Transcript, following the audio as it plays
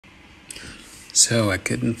So I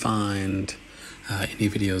couldn't find any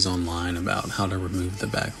videos online about how to remove the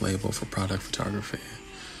back label for product photography.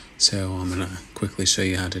 So I'm going to quickly show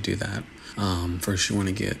you how to do that. First, you want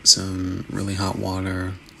to get some really hot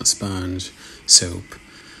water, a sponge, soap.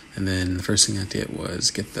 And then the first thing I did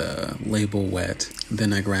was get the label wet.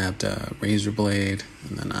 Then I grabbed a razor blade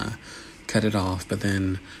and then I cut it off. But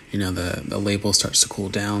then, the label starts to cool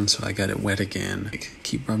down, so I got it wet again.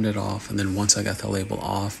 Keep rubbing it off. And then once I got the label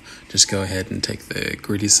off, just go ahead and take the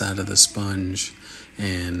gritty side of the sponge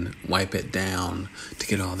and wipe it down to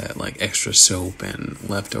get all that extra soap and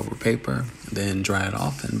leftover paper. Then dry it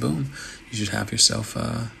off and boom, you should have yourself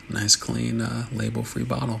a nice clean label-free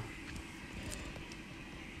bottle.